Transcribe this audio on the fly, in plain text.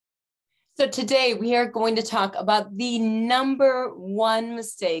So today we are going to talk about the number one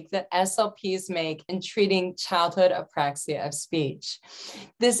mistake that SLPs make in treating childhood apraxia of speech.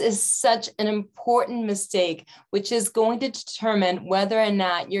 This is such an important mistake, which is going to determine whether or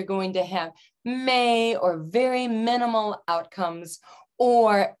not you're going to have may or very minimal outcomes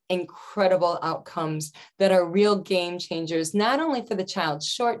or incredible outcomes that are real game changers, not only for the child's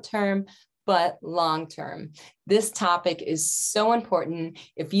short term, but long-term. This topic is so important.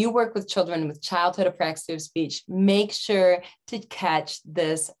 If you work with children with childhood apraxia of speech, make sure to catch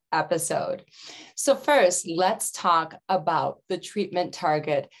this episode. So first, let's talk about the treatment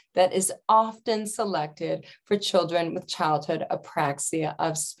target that is often selected for children with childhood apraxia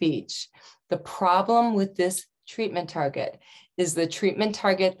of speech. The problem with this treatment target is the treatment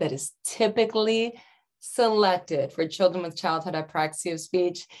target that is typically selected for children with childhood apraxia of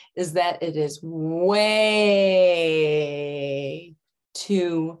speech is that it is way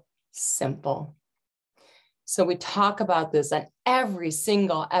too simple. So we talk about this on every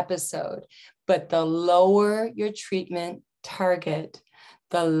single episode, but the lower your treatment target,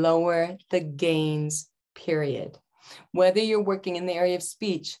 the lower the gains, period. Whether you're working in the area of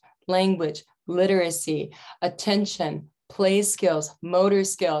speech, language, literacy, attention, play skills, motor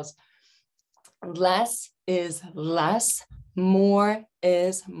skills, less is less, more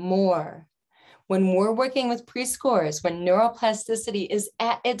is more. When we're working with preschoolers, when neuroplasticity is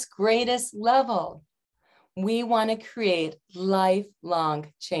at its greatest level, we want to create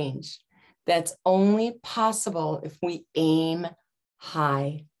lifelong change. That's only possible if we aim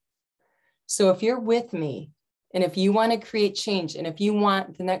high. So if you're with me, and if you want to create change, and if you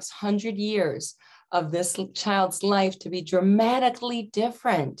want the next 100 years of this child's life to be dramatically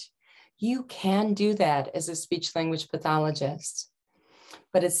different, you can do that as a speech language pathologist,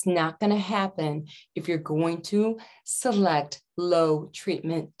 but it's not going to happen if you're going to select low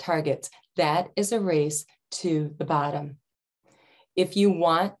treatment targets. That is a race to the bottom. If you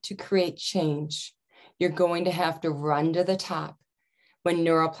want to create change, you're going to have to run to the top when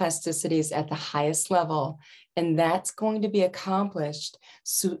neuroplasticity is at the highest level, and that's going to be accomplished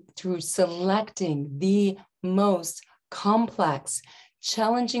through selecting the most complex,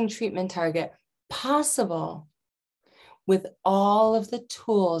 challenging treatment target possible with all of the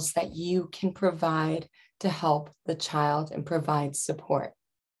tools that you can provide to help the child and provide support.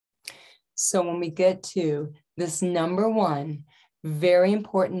 So when we get to this number one, very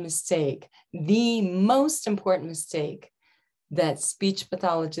important mistake, the most important mistake that speech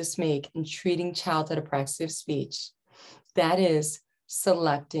pathologists make in treating childhood apraxia of speech, that is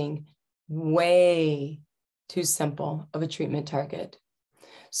selecting way too simple of a treatment target.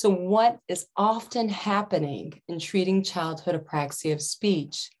 So what is often happening in treating childhood apraxia of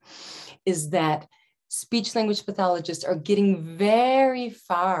speech is that speech language pathologists are getting very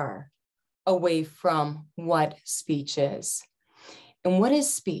far away from what speech is. And what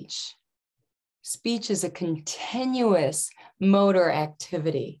is speech? Speech is a continuous motor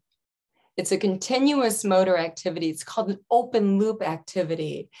activity. It's a continuous motor activity. It's called an open loop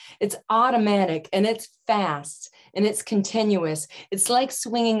activity. It's automatic and it's fast and it's continuous. It's like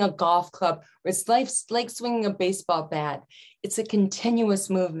swinging a golf club, or it's like swinging a baseball bat. It's a continuous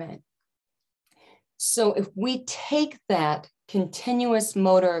movement. So if we take that continuous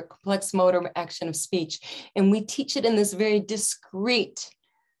motor, complex motor action of speech, and we teach it in this very discrete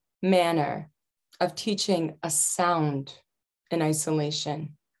manner of teaching a sound in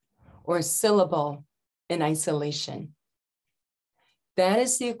isolation, or a syllable in isolation. That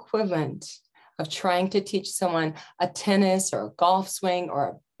is the equivalent of trying to teach someone a tennis or a golf swing or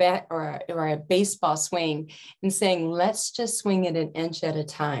a bat or a baseball swing and saying, let's just swing it an inch at a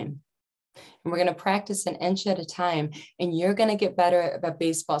time. And we're going to practice an inch at a time, and you're going to get better at a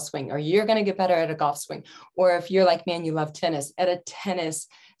baseball swing, or you're going to get better at a golf swing. Or if you're like me and you love tennis, at a tennis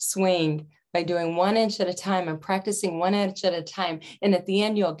swing, by doing 1 inch at a time and practicing 1 inch at a time. And at the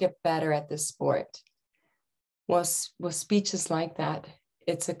end, you'll get better at this sport. Well, speech is like that.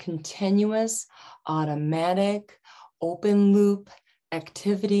 It's a continuous, automatic, open loop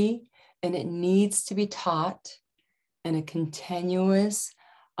activity, and it needs to be taught in a continuous,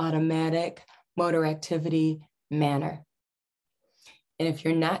 automatic motor activity manner. And if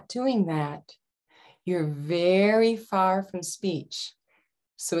you're not doing that, you're very far from speech.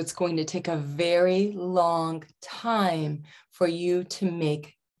 So it's going to take a very long time for you to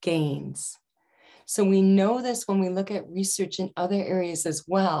make gains. So we know this when we look at research in other areas as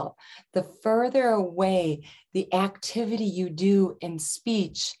well. The further away the activity you do in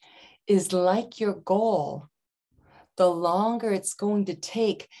speech is like your goal, the longer it's going to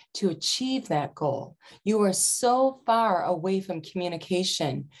take to achieve that goal. You are so far away from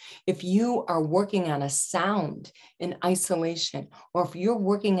communication. If you are working on a sound in isolation, or if you're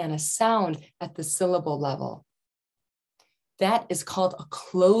working on a sound at the syllable level, that is called a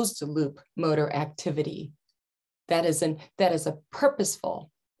closed loop motor activity. That is a purposeful,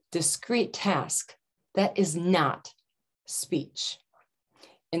 discrete task. That is not speech.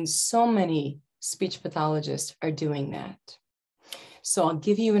 And so many speech pathologists are doing that. So I'll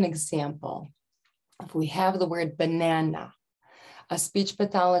give you an example. If we have the word banana, a speech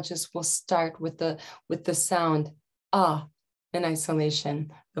pathologist will start with the sound in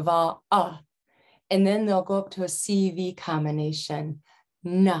isolation, the vowel and then they'll go up to a CV combination,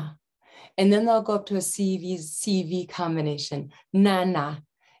 na, and then they'll go up to a CV combination, na na,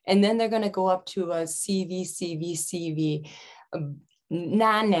 and then they're going to go up to a CV,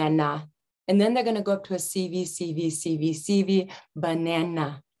 na na na, and then they're going to go up to a CV,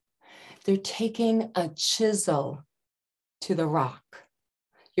 banana. They're taking a chisel to the rock.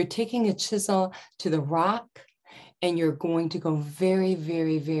 You're taking a chisel to the rock, and you're going to go very,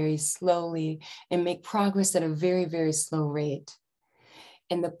 very, very slowly and make progress at a very, very slow rate.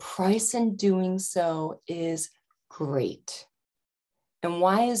 And the price in doing so is great. And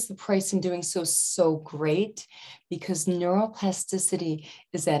why is the price in doing so great? Because neuroplasticity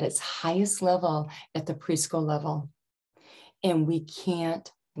is at its highest level at the preschool level. And we can't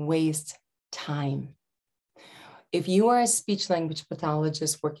waste time. If you are a speech language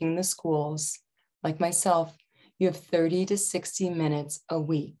pathologist working in the schools, like myself, you have 30 to 60 minutes a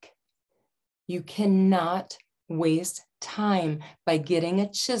week. You cannot waste time by getting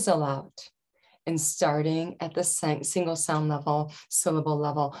a chisel out and starting at the single sound level, syllable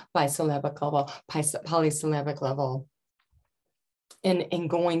level, bisyllabic level, polysyllabic level, and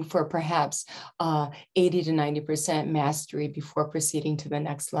going for perhaps 80 to 90% mastery before proceeding to the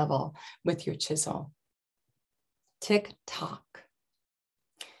next level with your chisel. Tick tock.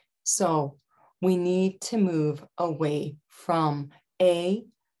 So we need to move away from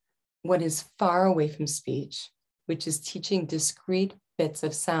what is far away from speech, which is teaching discrete bits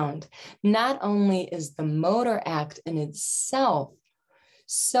of sound. Not only is the motor act in itself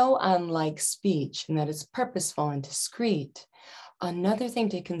so unlike speech in that it's purposeful and discrete, another thing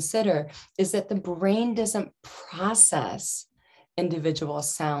to consider is that the brain doesn't process individual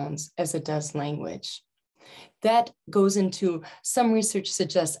sounds as it does language. That goes into, some research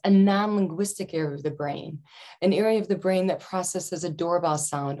suggests, a non-linguistic area of the brain, an area of the brain that processes a doorbell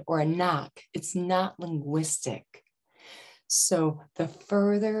sound or a knock. It's not linguistic. So the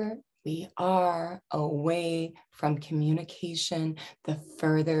further we are away from communication, the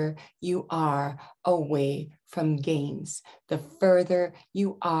further you are away from gains, the further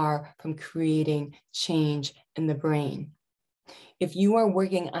you are from creating change in the brain. If you are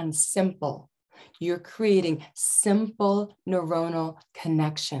working on simple, you're creating simple neuronal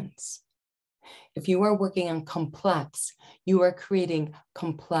connections. If you are working on complex, you are creating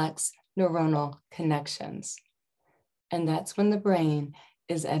complex neuronal connections. And that's when the brain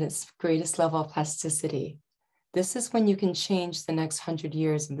is at its greatest level of plasticity. This is when you can change the next 100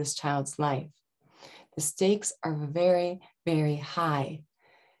 years of this child's life. The stakes are very, very high.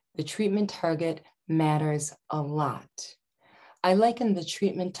 The treatment target matters a lot. I liken the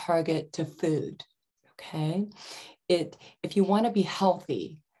treatment target to food, okay? If you want to be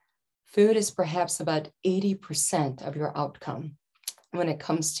healthy, food is perhaps about 80% of your outcome when it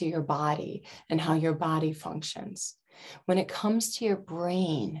comes to your body and how your body functions. When it comes to your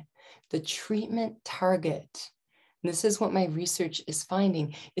brain, the treatment target, and this is what my research is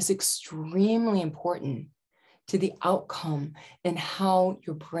finding, is extremely important to the outcome and how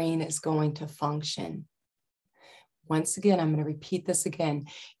your brain is going to function. Once again, I'm going to repeat this again.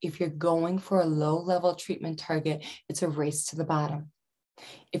 If you're going for a low-level treatment target, it's a race to the bottom.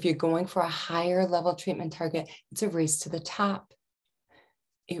 If you're going for a higher level treatment target, it's a race to the top.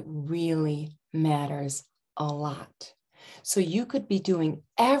 It really matters a lot. So you could be doing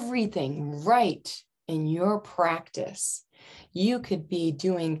everything right in your practice. You could be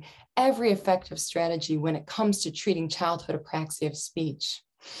doing every effective strategy when it comes to treating childhood apraxia of speech.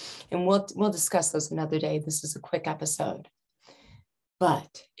 And we'll discuss those another day. This is a quick episode.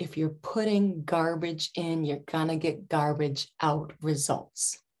 But if you're putting garbage in, you're gonna get garbage out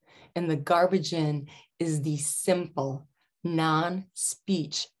results. And the garbage in is the simple,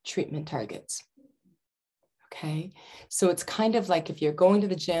 non-speech treatment targets. Okay, so it's kind of like if you're going to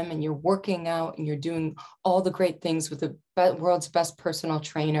the gym and you're working out and you're doing all the great things with the world's best personal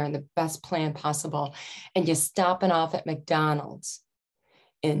trainer and the best plan possible, and you're stopping off at McDonald's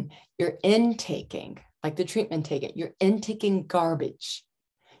and you're intaking like the treatment target. You're intaking garbage.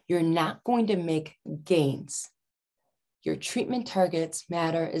 You're not going to make gains. Your treatment targets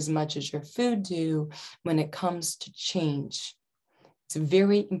matter as much as your food do when it comes to change. It's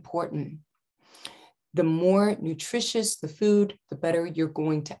very important. The more nutritious the food, the better you're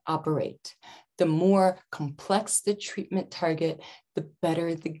going to operate. The more complex the treatment target, the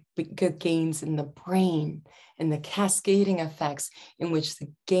better the gains in the brain and the cascading effects in which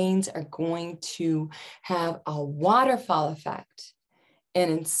the gains are going to have a waterfall effect.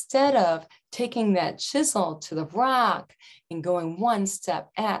 And instead of taking that chisel to the rock and going one step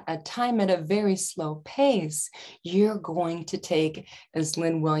at a time at a very slow pace, you're going to take, as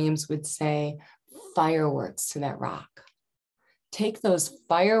Lynn Williams would say, fireworks to that rock. Take those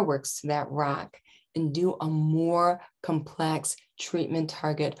fireworks to that rock and do a more complex treatment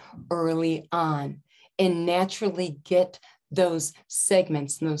target early on and naturally get those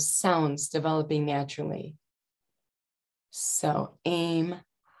segments and those sounds developing naturally. So aim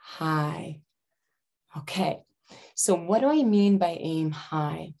high. Okay, so what do I mean by aim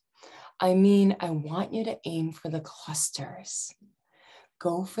high? I mean, I want you to aim for the clusters.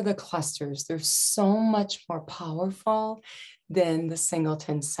 Go for the clusters. They're so much more powerful than the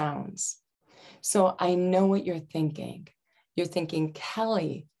singleton sounds. So I know what you're thinking. You're thinking,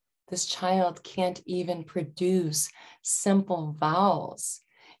 Kelly, this child can't even produce simple vowels.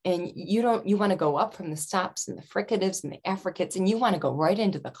 And you want to go up from the stops and the fricatives and the affricates, and you want to go right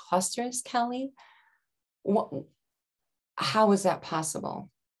into the clusters, Kelly? How is that possible?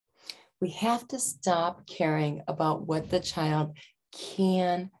 We have to stop caring about what the child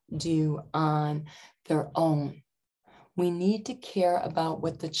can do on their own. We need to care about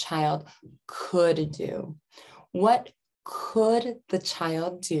what the child could do. What could the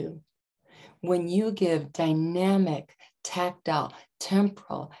child do when you give dynamic, tactile,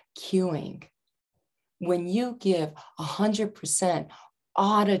 temporal cueing? When you give 100%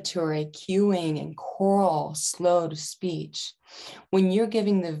 auditory cueing and choral slowed speech, when you're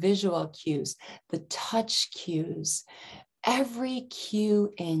giving the visual cues, the touch cues, every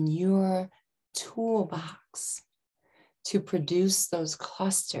cue in your toolbox to produce those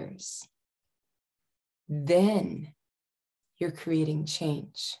clusters, then you're creating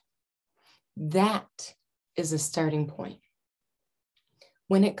change. That is a starting point.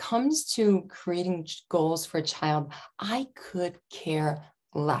 When it comes to creating goals for a child, I could care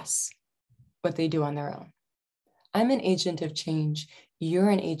less what they do on their own. I'm an agent of change. You're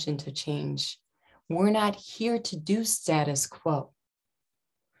an agent of change. We're not here to do status quo.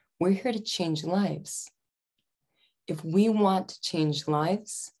 We're here to change lives. If we want to change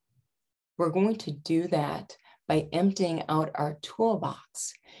lives, we're going to do that by emptying out our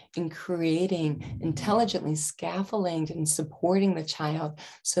toolbox and creating intelligently scaffolding and supporting the child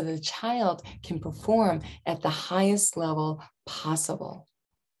so the child can perform at the highest level possible.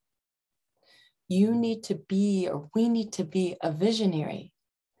 You need to be, or we need to be, a visionary.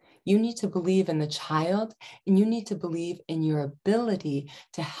 You need to believe in the child, and you need to believe in your ability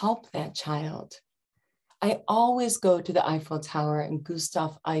to help that child. I always go to the Eiffel Tower and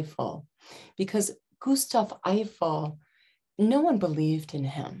Gustav Eiffel, because Gustav Eiffel, no one believed in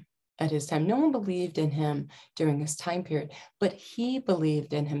him at his time. No one believed in him during this time period, but he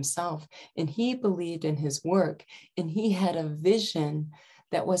believed in himself, and he believed in his work, and he had a vision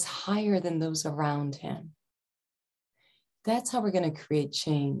that was higher than those around him. That's how we're going to create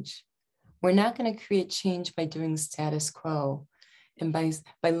change. We're not going to create change by doing status quo and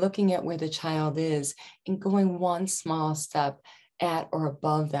by looking at where the child is and going one small step at or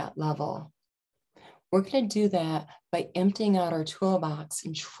above that level. We're going to do that by emptying out our toolbox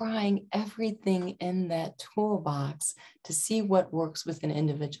and trying everything in that toolbox to see what works with an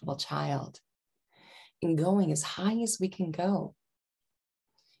individual child and going as high as we can go.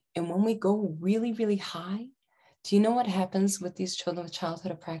 And when we go really, really high, do you know what happens with these children with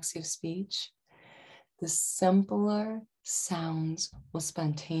childhood apraxia of speech? The simpler sounds will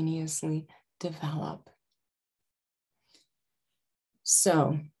spontaneously develop.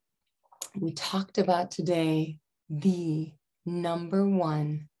 So we talked about today the number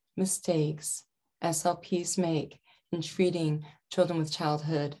one mistakes SLPs make in treating children with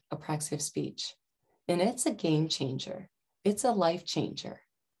childhood apraxia of speech. And it's a game changer. It's a life changer.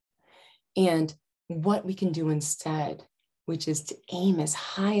 And what we can do instead, which is to aim as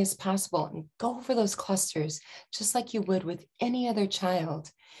high as possible and go for those clusters, just like you would with any other child,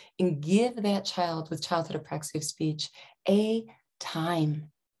 and give that child with childhood apraxia of speech a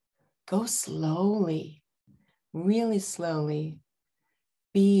time. Go slowly, really slowly.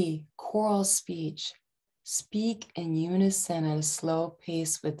 Be choral speech, Speak in unison at a slow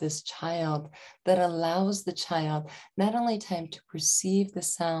pace with this child that allows the child not only time to perceive the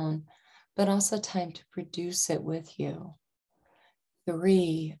sound, but also time to produce it with you.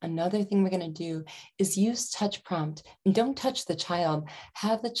 3, another thing we're going to do is use touch prompt, and don't touch the child,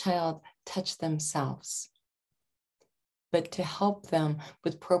 have the child touch themselves, but to help them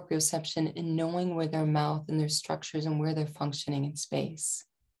with proprioception and knowing where their mouth and their structures and where they're functioning in space.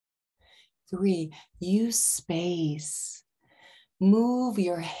 3, use space. Move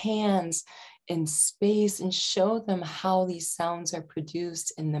your hands in space and show them how these sounds are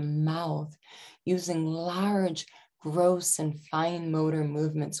produced in the mouth using large, gross, and fine motor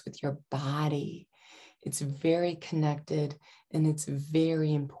movements with your body. It's very connected and it's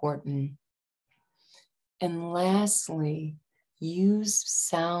very important. And lastly, use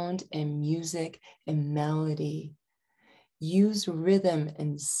sound and music and melody. Use rhythm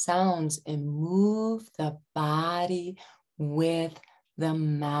and sounds and move the body with the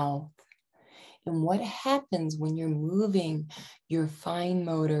mouth. And what happens when you're moving your fine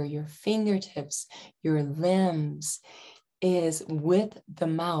motor, your fingertips, your limbs, is with the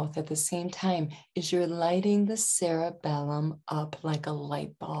mouth at the same time is you're lighting the cerebellum up like a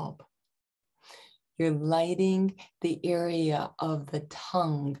light bulb. You're lighting the area of the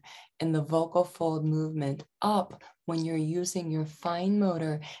tongue and the vocal fold movement up when you're using your fine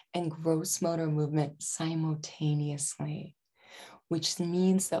motor and gross motor movement simultaneously, which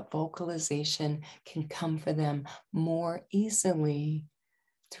means that vocalization can come for them more easily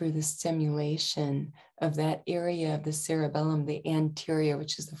through the stimulation of that area of the cerebellum, the anterior,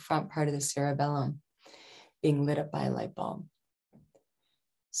 which is the front part of the cerebellum, being lit up by a light bulb.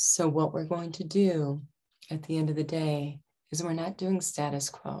 So what we're going to do at the end of the day is we're not doing status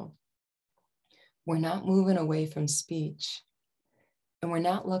quo. We're not moving away from speech. And we're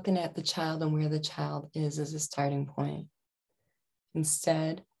not looking at the child and where the child is as a starting point.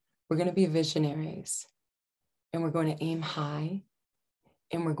 Instead, we're going to be visionaries. And we're going to aim high.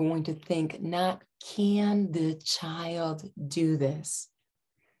 And we're going to think, not can the child do this?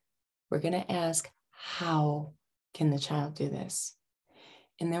 We're going to ask, how can the child do this?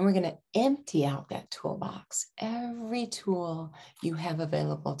 And then we're going to empty out that toolbox, every tool you have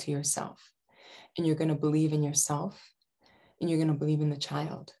available to yourself. And you're going to believe in yourself, and you're going to believe in the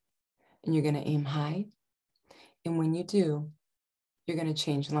child, and you're going to aim high. And when you do, you're going to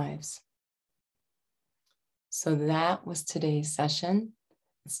change lives. So that was today's session.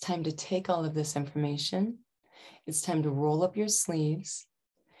 It's time to take all of this information. It's time to roll up your sleeves,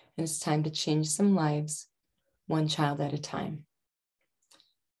 and it's time to change some lives, one child at a time.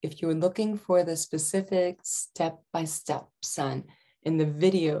 If you're looking for the specific step-by-steps in the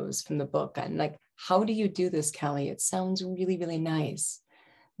videos from the book, on like, how do you do this, Kelly? It sounds really, really nice.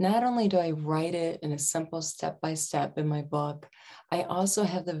 Not only do I write it in a simple step-by-step in my book, I also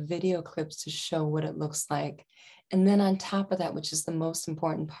have the video clips to show what it looks like. And then on top of that, which is the most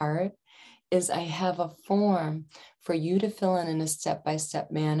important part, is I have a form for you to fill in a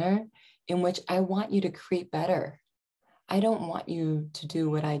step-by-step manner in which I want you to create better. I don't want you to do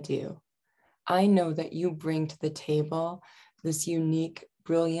what I do. I know that you bring to the table this unique,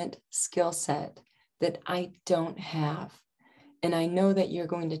 brilliant skill set that I don't have. And I know that you're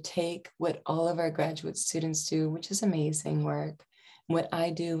going to take what all of our graduate students do, which is amazing work, what I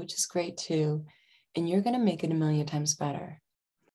do, which is great too, and you're going to make it a million times better.